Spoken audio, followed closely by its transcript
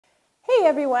Hey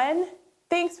everyone,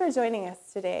 thanks for joining us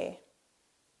today.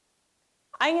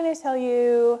 I'm going to tell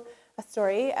you a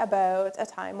story about a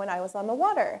time when I was on the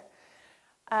water.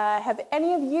 Have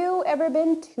any of you ever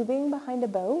been tubing behind a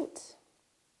boat?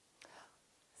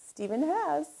 Stephen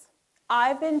has.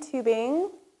 I've been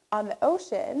tubing on the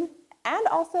ocean and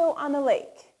also on the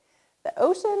lake. The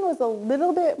ocean was a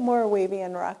little bit more wavy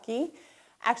and rocky.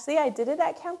 Actually, I did it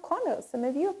at Camp Quando. Some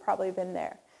of you have probably been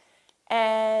there.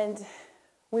 And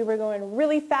we were going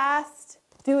really fast,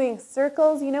 doing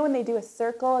circles. You know when they do a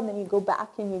circle and then you go back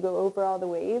and you go over all the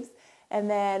waves? And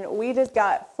then we just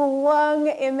got flung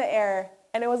in the air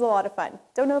and it was a lot of fun.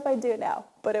 Don't know if I'd do it now,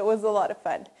 but it was a lot of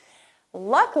fun.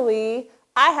 Luckily,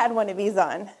 I had one of these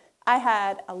on. I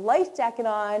had a life jacket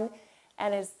on,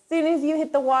 and as soon as you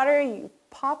hit the water, you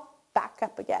pop back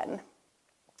up again.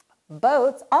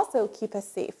 Boats also keep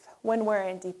us safe when we're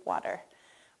in deep water,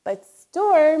 but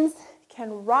storms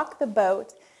can rock the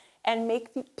boat and make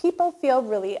people feel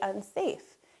really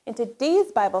unsafe. In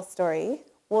today's Bible story,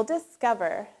 we'll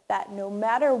discover that no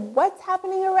matter what's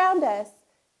happening around us,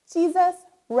 Jesus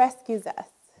rescues us.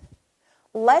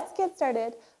 Let's get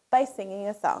started by singing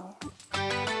a song.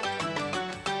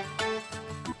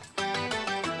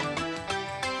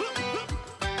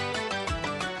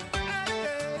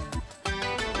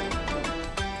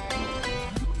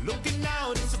 Looking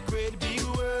out, it's a great big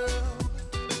world.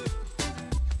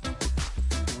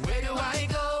 Where do I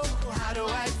go? How do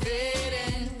I fit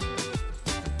in?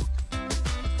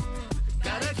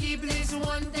 Gotta keep this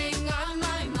one thing on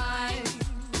my mind.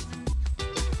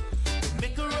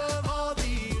 Maker of all the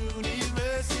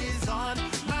universe is on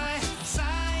my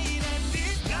side. And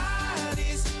if God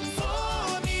is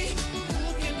for me,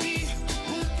 who can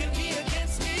be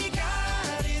against me?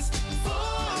 God is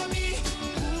for me,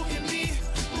 who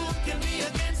can be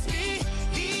against me?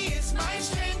 He is my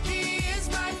strength, He is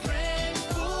my friend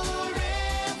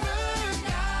forever.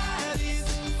 God is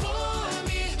for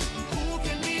me, who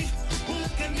can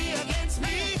be against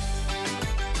me?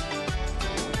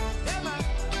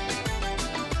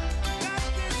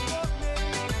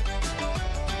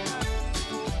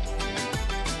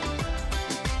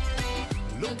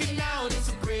 Looking out, it's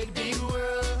a great big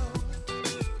world.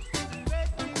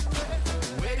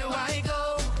 Where do I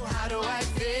go? How do I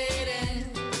fit in?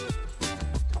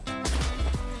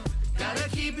 Gotta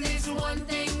keep this one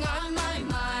thing on my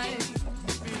mind.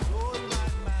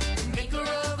 Maker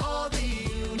of all the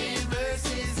universe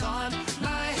is on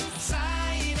my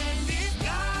side. And if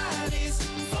God is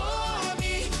for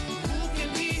me, who can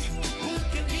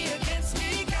be against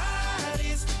me? God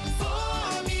is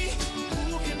for me,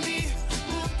 who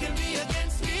can be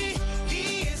against me?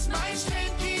 He is my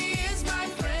strength, He is my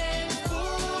friend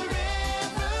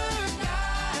forever.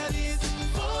 God is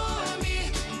for me,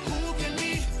 who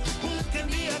can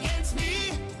be against me?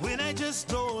 When I just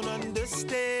don't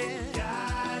understand,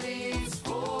 God is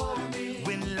for me.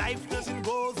 When life doesn't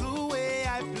go the way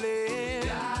I planned,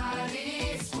 God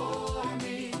is for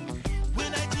me.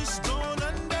 When I just don't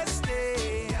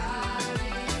understand, God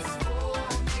is for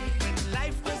me. When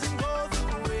life doesn't go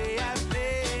the way I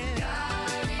planned,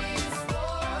 God is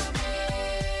for me.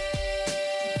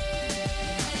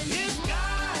 If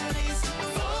God is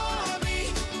for me,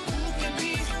 who can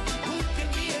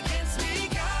be against me?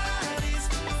 God is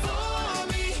for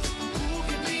me, who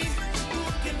can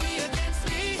be against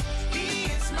me? He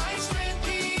is my strength,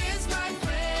 He is my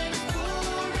friend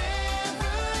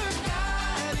forever.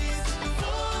 God is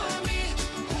for me,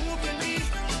 who can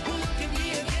be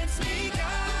against me?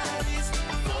 God is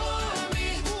for me,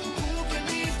 who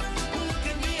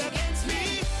can be against me?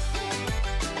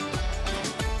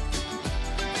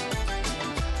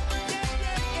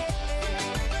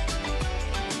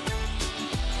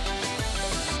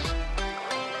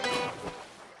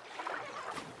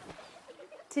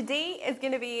 Today is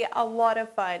going to be a lot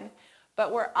of fun,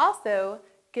 but we're also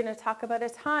going to talk about a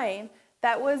time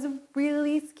that was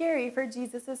really scary for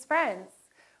Jesus' friends.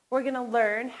 We're going to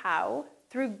learn how,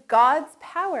 through God's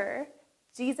power,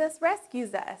 Jesus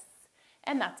rescues us.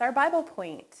 And that's our Bible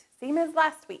point, same as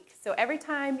last week. So every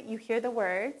time you hear the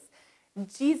words,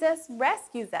 Jesus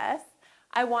rescues us,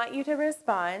 I want you to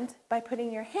respond by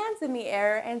putting your hands in the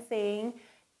air and saying,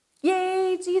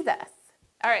 "Yay, Jesus."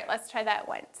 All right, let's try that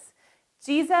once.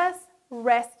 Jesus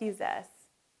rescues us.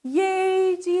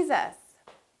 Yay, Jesus.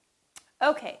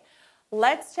 Okay,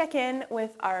 let's check in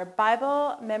with our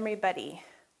Bible memory buddy,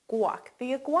 Guac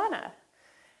the Iguana.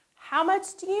 How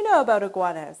much do you know about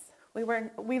iguanas? We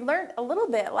learned a little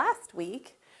bit last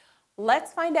week.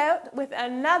 Let's find out with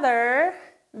another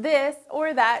this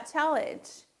or that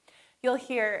challenge. You'll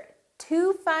hear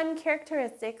 2 fun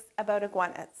characteristics about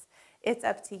iguanas. It's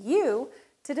up to you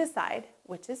to decide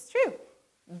which is true,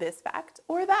 this fact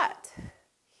or that.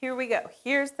 Here we go.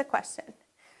 Here's the question.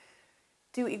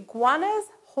 Do iguanas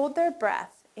hold their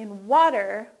breath in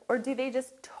water, or do they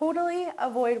just totally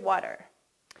avoid water?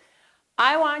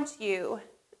 I want you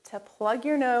to plug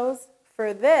your nose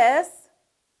for this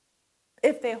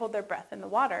if they hold their breath in the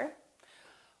water,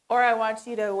 or I want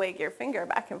you to wag your finger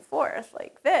back and forth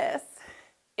like this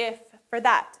if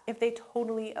they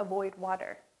totally avoid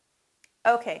water.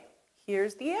 Okay,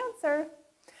 here's the answer.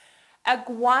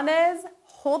 Iguanas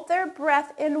hold their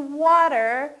breath in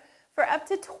water for up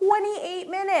to 28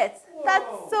 minutes. Whoa.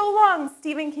 That's so long.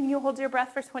 Stephen, can you hold your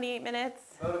breath for 28 minutes?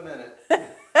 About a minute.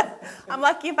 I'm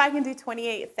lucky if I can do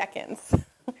 28 seconds.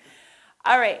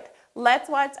 All right, let's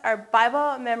watch our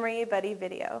Bible Memory Buddy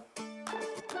video.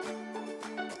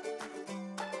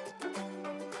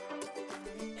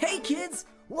 Hey kids,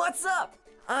 what's up?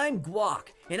 I'm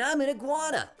Guac, and I'm an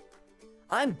iguana.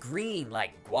 I'm green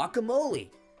like guacamole.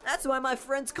 That's why my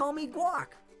friends call me Guac.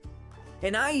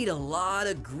 And I eat a lot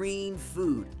of green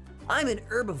food. I'm an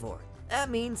herbivore. That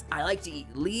means I like to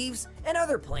eat leaves and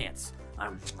other plants.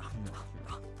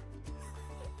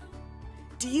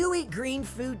 Do you eat green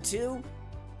food too?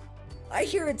 I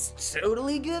hear it's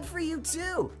totally good for you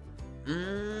too.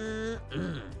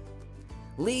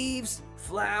 Leaves,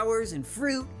 flowers, and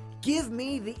fruit give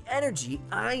me the energy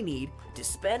I need to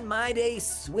spend my day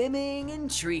swimming and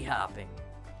tree hopping.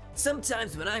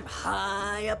 Sometimes when I'm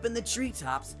high up in the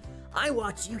treetops, I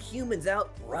watch you humans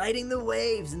out riding the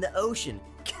waves in the ocean.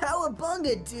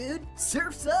 Cowabunga, dude!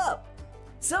 Surf's up!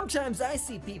 Sometimes I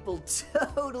see people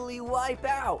totally wipe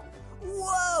out.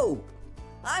 Whoa!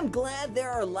 I'm glad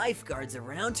there are lifeguards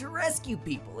around to rescue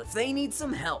people if they need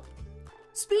some help.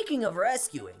 Speaking of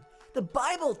rescuing, the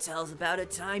Bible tells about a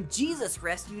time Jesus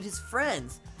rescued his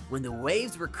friends when the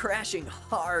waves were crashing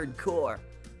hardcore.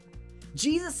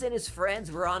 Jesus and his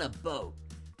friends were on a boat.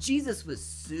 Jesus was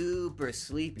super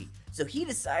sleepy, so he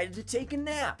decided to take a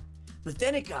nap. But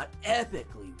then it got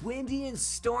epically windy and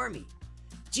stormy.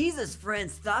 Jesus'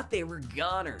 friends thought they were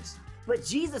goners, but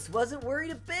Jesus wasn't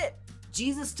worried a bit.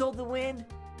 Jesus told the wind,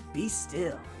 "Be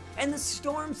still," and the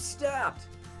storm stopped.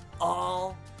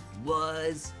 All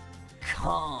was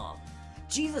calm.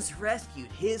 Jesus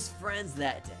rescued his friends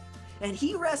that day, and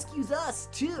he rescues us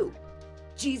too.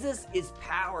 Jesus is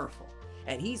powerful,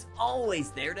 and he's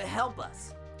always there to help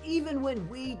us, even when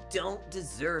we don't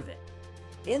deserve it.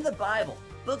 In the Bible,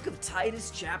 book of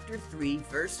Titus chapter 3,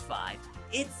 verse 5,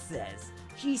 it says,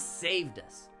 he saved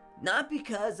us, not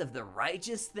because of the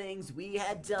righteous things we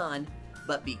had done,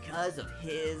 but because of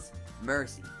his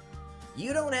mercy.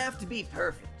 You don't have to be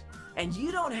perfect, and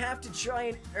you don't have to try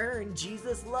and earn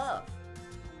Jesus' love.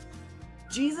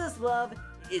 Jesus' love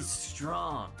is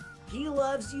strong. He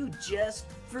loves you just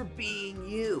for being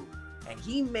you, and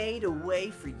he made a way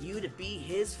for you to be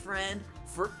his friend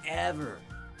forever.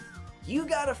 You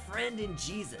got a friend in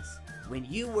Jesus. When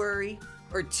you worry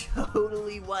or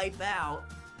totally wipe out,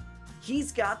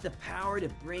 he's got the power to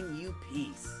bring you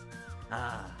peace.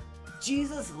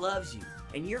 Jesus loves you,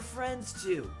 and your friends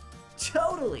too.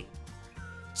 Totally.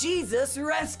 Jesus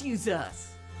rescues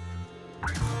us.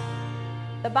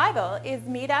 The Bible is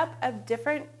made up of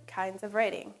different kinds of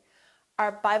writing.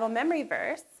 Our Bible memory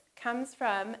verse comes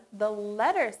from the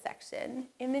letter section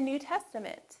in the New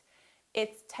Testament.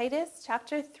 It's Titus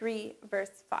chapter 3,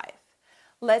 verse 5.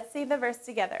 Let's say the verse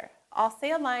together. I'll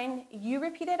say a line, you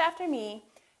repeat it after me,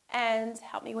 and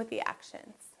help me with the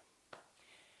actions.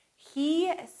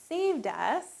 He saved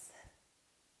us,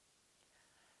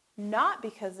 not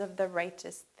because of the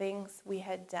righteous things we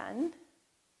had done,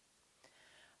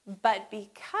 but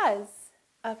because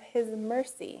of his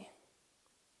mercy.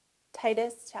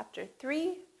 Titus chapter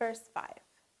 3, verse 5.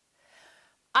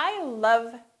 I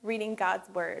love reading God's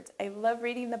word. I love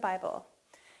reading the Bible.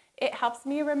 It helps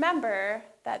me remember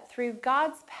that through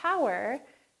God's power,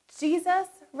 Jesus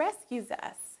rescues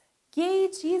us. Yay,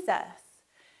 Jesus.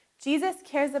 Jesus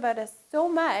cares about us so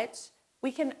much,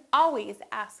 we can always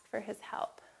ask for his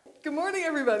help. Good morning,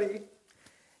 everybody.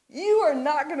 You are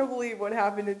not going to believe what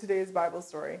happened in today's Bible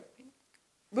story.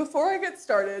 Before I get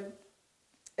started,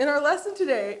 in our lesson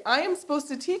today, I am supposed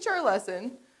to teach our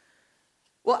lesson.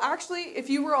 Well, actually, if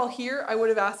you were all here, I would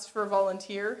have asked for a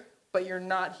volunteer, but you're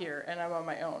not here, and I'm on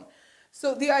my own.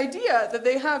 So the idea that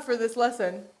they have for this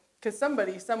lesson, because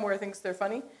somebody somewhere thinks they're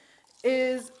funny,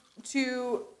 is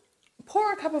to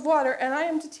pour a cup of water, and I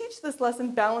am to teach this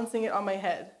lesson balancing it on my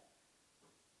head.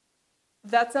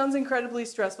 That sounds incredibly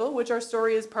stressful, which our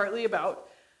story is partly about.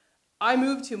 I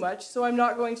move too much, so I'm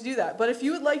not going to do that. But if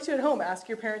you would like to at home, ask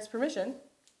your parents' permission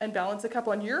and balance a cup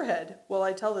on your head while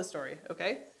I tell this story,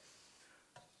 okay?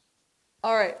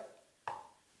 All right.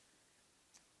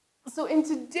 So in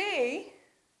today's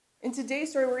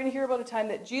story, we're going to hear about a time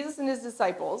that Jesus and his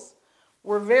disciples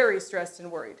were very stressed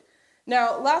and worried.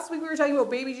 Now, last week we were talking about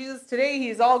baby Jesus. Today,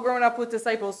 he's all grown up with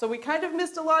disciples. So we kind of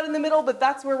missed a lot in the middle, but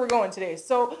that's where we're going today.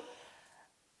 So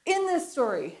in this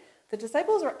story, the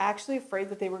disciples were actually afraid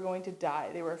that they were going to die.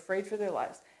 They were afraid for their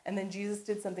lives. And then Jesus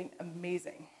did something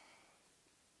amazing.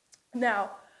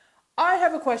 Now, I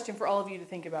have a question for all of you to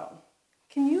think about.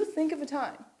 Can you think of a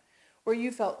time where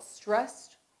you felt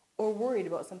stressed or worried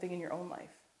about something in your own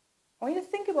life? I want you to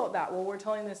think about that while we're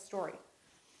telling this story.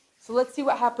 So let's see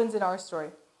what happens in our story.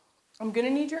 I'm going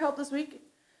to need your help this week.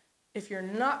 If you're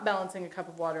not balancing a cup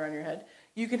of water on your head,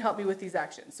 you can help me with these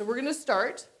actions. So we're going to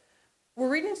start. We're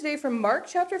reading today from Mark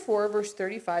chapter 4, verse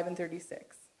 35 and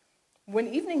 36. When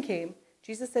evening came,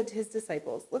 Jesus said to his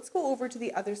disciples, "Let's go over to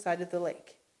the other side of the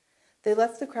lake." They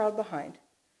left the crowd behind,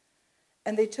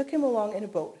 and they took him along in a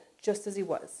boat, just as he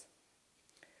was.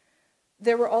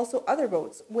 There were also other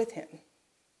boats with him.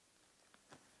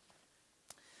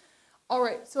 All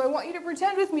right, so I want you to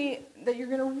pretend with me that you're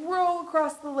going to row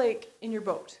across the lake in your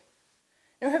boat.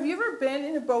 Now, have you ever been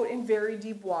in a boat in very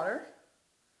deep water?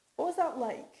 What was that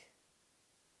like?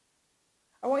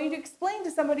 I want you to explain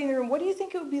to somebody in the room, what do you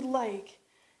think it would be like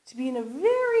to be in a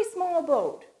very small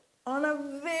boat on a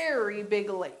very big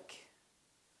lake?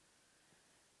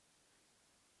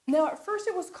 Now, at first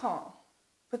it was calm,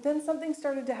 but then something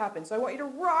started to happen. So I want you to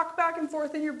rock back and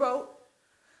forth in your boat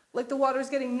like the water's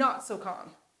getting not so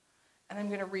calm. And I'm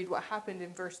going to read what happened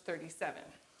in verse 37.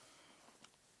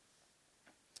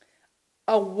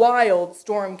 A wild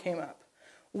storm came up.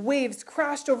 Waves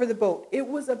crashed over the boat. It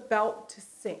was about to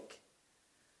sink.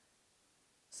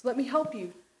 So let me help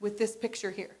you with this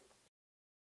picture here.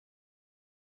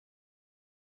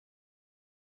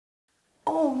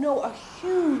 Oh no, a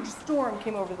huge storm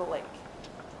came over the lake.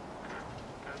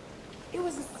 It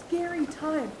was a scary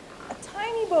time. A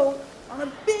tiny boat on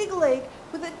a big lake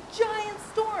with a giant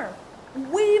storm.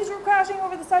 Waves were crashing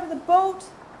over the side of the boat.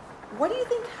 What do you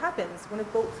think happens when a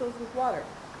boat fills with water?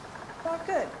 Not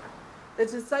good. The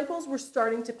disciples were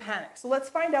starting to panic. So let's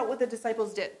find out what the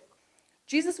disciples did.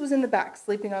 Jesus was in the back,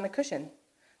 sleeping on a cushion.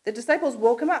 The disciples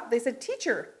woke him up. They said,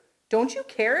 "Teacher, don't you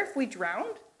care if we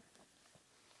drowned?"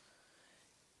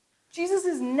 Jesus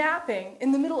is napping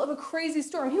in the middle of a crazy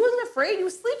storm. He wasn't afraid, he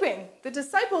was sleeping. The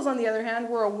disciples, on the other hand,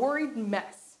 were a worried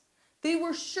mess. They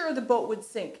were sure the boat would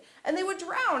sink, and they would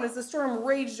drown as the storm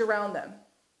raged around them.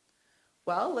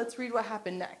 Well, let's read what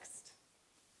happened next.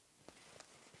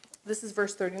 This is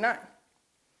verse 39.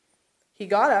 He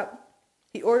got up,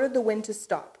 he ordered the wind to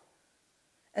stop,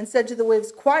 and said to the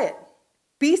waves, "Quiet,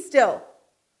 be still."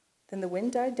 Then the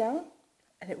wind died down,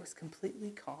 and it was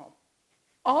completely calm.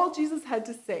 All Jesus had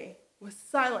to say was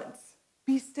silence,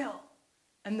 be still,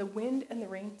 and the wind and the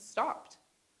rain stopped.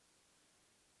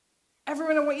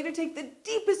 Everyone, I want you to take the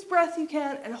deepest breath you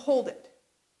can and hold it.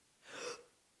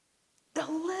 Now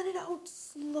let it out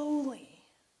slowly.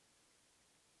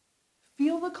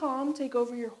 Feel the calm take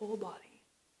over your whole body.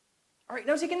 All right,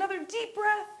 now take another deep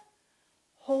breath.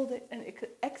 Hold it and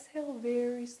exhale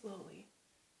very slowly.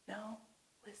 Now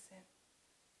listen.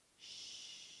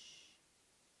 Shh.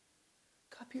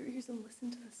 Cup your ears and listen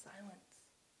to the silence.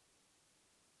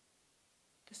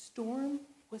 The storm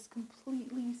was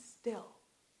completely still.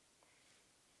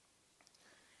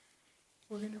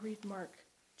 We're going to read Mark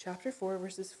chapter 4,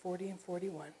 verses 40 and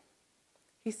 41.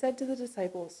 He said to the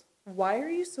disciples, "Why are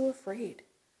you so afraid?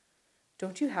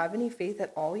 Don't you have any faith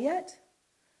at all yet?"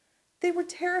 They were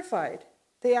terrified.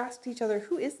 They asked each other,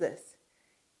 "Who is this?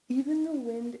 Even the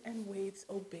wind and waves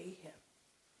obey him."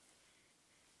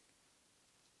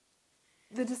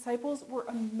 The disciples were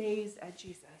amazed at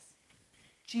Jesus.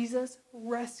 Jesus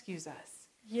rescues us.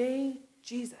 Yay,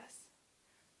 Jesus.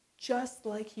 Just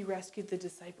like he rescued the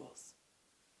disciples.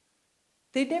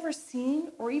 They'd never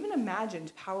seen or even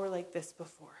imagined power like this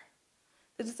before.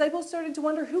 The disciples started to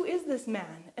wonder, who is this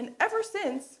man? And ever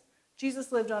since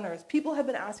Jesus lived on earth, people have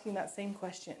been asking that same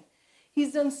question.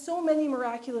 He's done so many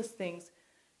miraculous things.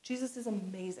 Jesus is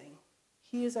amazing.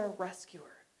 He is our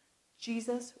rescuer.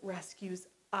 Jesus rescues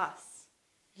us.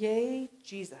 Yay,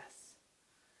 Jesus.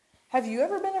 Have you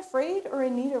ever been afraid or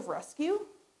in need of rescue?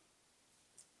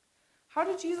 How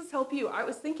did Jesus help you? I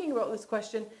was thinking about this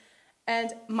question,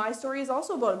 and my story is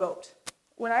also about a boat.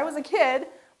 When I was a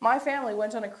kid, my family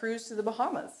went on a cruise to the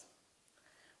Bahamas,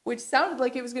 which sounded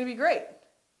like it was going to be great.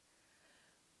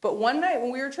 But one night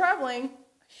when we were traveling,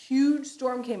 a huge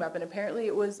storm came up, and apparently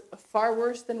it was far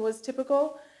worse than was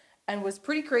typical and was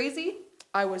pretty crazy.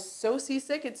 I was so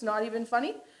seasick, it's not even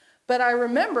funny. But I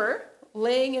remember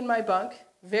laying in my bunk,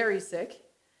 very sick,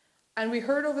 And we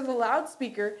heard over the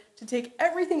loudspeaker to take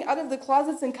everything out of the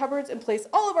closets and cupboards and place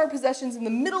all of our possessions in the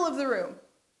middle of the room.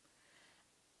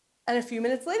 And a few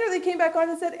minutes later, they came back on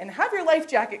and said, and have your life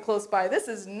jacket close by. This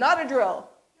is not a drill.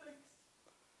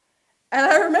 And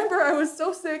I remember I was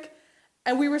so sick,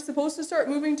 and we were supposed to start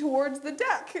moving towards the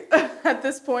deck at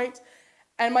this point.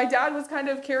 And my dad was kind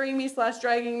of carrying me /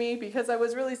 dragging me because I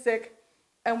was really sick.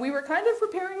 And we were kind of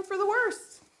preparing for the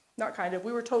worst. Not kind of,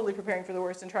 we were totally preparing for the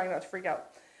worst and trying not to freak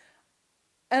out.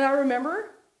 And I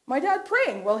remember my dad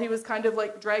praying while he was kind of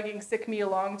like dragging sick me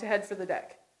along to head for the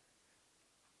deck.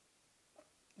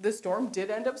 The storm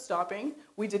did end up stopping.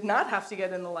 We did not have to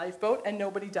get in the lifeboat and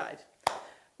nobody died,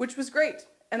 which was great.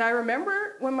 And I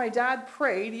remember when my dad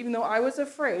prayed, even though I was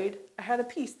afraid, I had a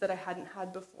peace that I hadn't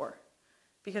had before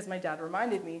because my dad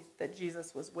reminded me that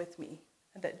Jesus was with me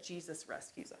and that Jesus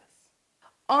rescues us.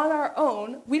 On our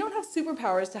own, we don't have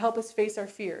superpowers to help us face our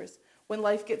fears when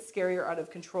life gets scary or out of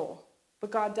control.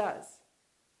 But God does.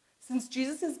 Since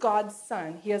Jesus is God's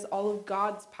son, he has all of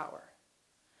God's power.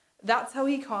 That's how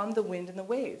he calmed the wind and the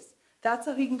waves. That's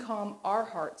how he can calm our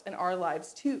hearts and our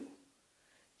lives too.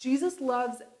 Jesus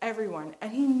loves everyone,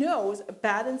 and he knows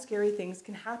bad and scary things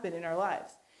can happen in our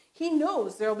lives. He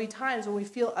knows there will be times when we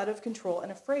feel out of control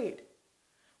and afraid.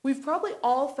 We've probably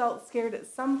all felt scared at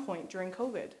some point during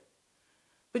COVID.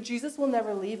 But Jesus will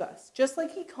never leave us. Just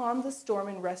like he calmed the storm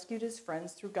and rescued his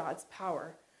friends through God's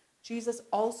power, Jesus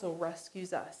also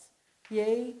rescues us.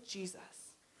 Yay, Jesus.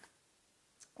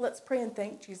 Let's pray and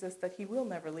thank Jesus that he will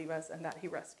never leave us and that he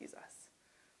rescues us.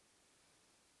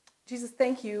 Jesus,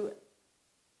 thank you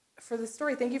for this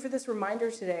story. Thank you for this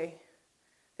reminder today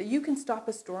that you can stop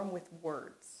a storm with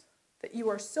words, that you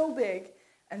are so big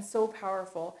and so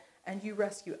powerful and you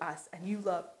rescue us and you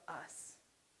love us.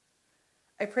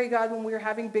 I pray, God, when we're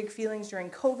having big feelings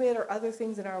during COVID or other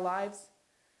things in our lives,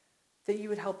 that you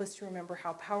would help us to remember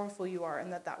how powerful you are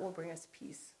and that that will bring us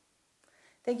peace.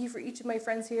 Thank you for each of my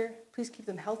friends here. Please keep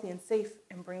them healthy and safe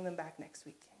and bring them back next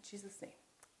week. In Jesus' name,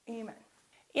 amen.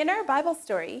 In our Bible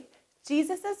story,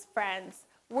 Jesus' friends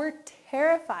were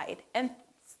terrified and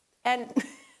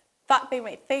thought they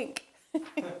might think.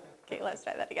 Okay, let's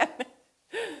try that again.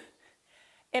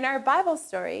 In our Bible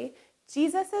story,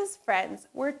 Jesus' friends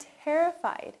were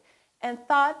terrified and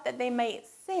thought that they might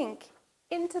sink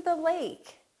into the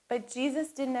lake. But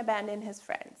Jesus didn't abandon his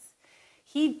friends.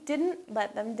 He didn't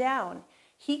let them down.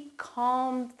 He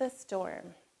calmed the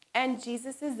storm. And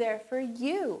Jesus is there for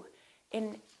you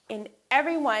in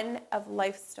every one of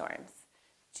life's storms.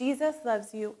 Jesus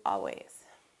loves you always.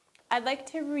 I'd like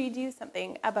to read you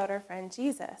something about our friend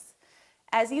Jesus.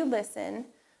 As you listen,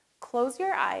 close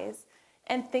your eyes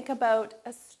and think about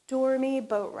a stormy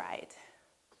boat ride.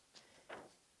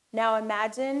 Now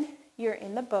imagine you're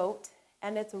in the boat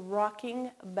and it's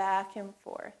rocking back and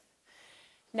forth.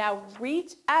 Now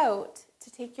reach out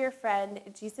to take your friend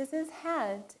Jesus'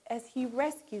 hand as he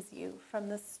rescues you from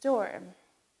the storm.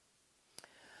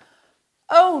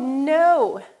 Oh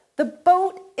no, the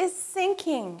boat is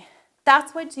sinking.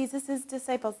 That's what Jesus'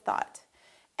 disciples thought.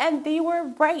 And they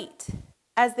were right.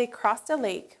 As they crossed a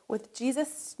lake with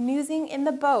Jesus snoozing in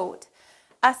the boat,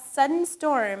 a sudden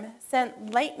storm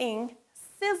sent lightning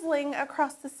sizzling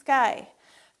across the sky.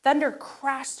 Thunder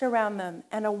crashed around them,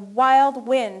 and a wild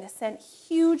wind sent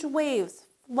huge waves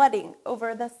flooding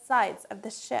over the sides of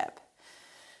the ship.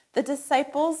 The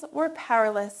disciples were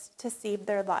powerless to save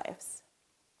their lives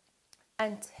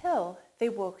until they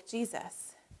woke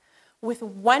Jesus. With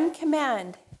one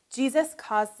command, Jesus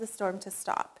caused the storm to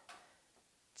stop.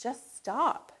 Just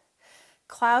stop.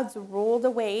 Clouds rolled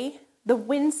away, the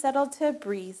wind settled to a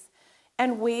breeze,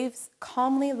 and waves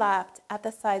calmly lapped at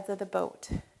the sides of the boat.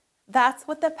 That's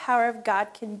what the power of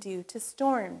God can do to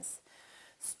storms.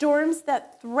 Storms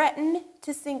that threaten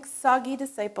to sink soggy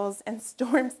disciples and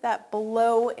storms that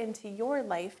blow into your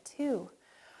life too.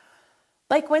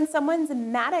 Like when someone's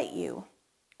mad at you,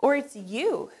 or it's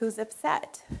you who's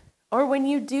upset, or when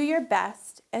you do your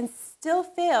best and still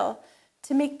fail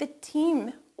to make the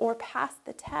team or pass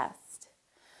the test,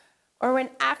 or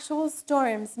when actual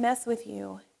storms mess with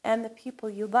you and the people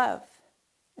you love.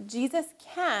 Jesus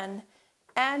can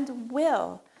and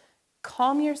will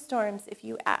calm your storms if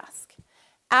you ask.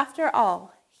 After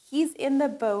all, he's in the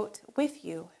boat with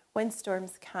you when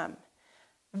storms come.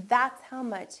 That's how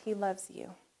much he loves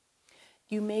you.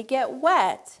 You may get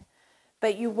wet,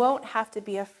 but you won't have to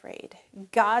be afraid.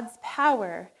 God's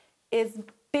power is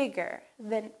bigger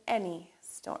than any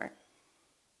storm.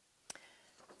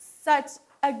 Such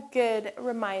a good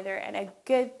reminder and a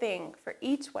good thing for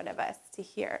each one of us to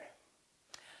hear.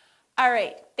 All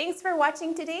right, thanks for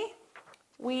watching today.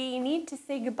 We need to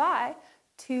say goodbye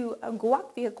to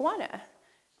Guac the Iguana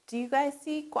Do you guys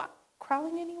see Guac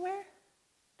crawling anywhere?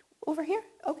 Over here?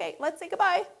 Okay, let's say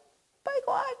goodbye. Bye,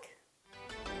 Guac.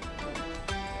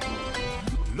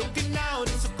 Looking out,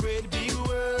 it's a great big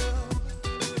world.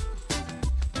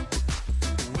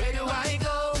 Where do I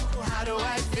go? How do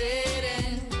I fit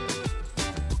in?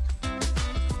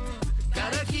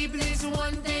 Gotta keep this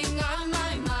one thing on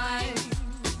my mind.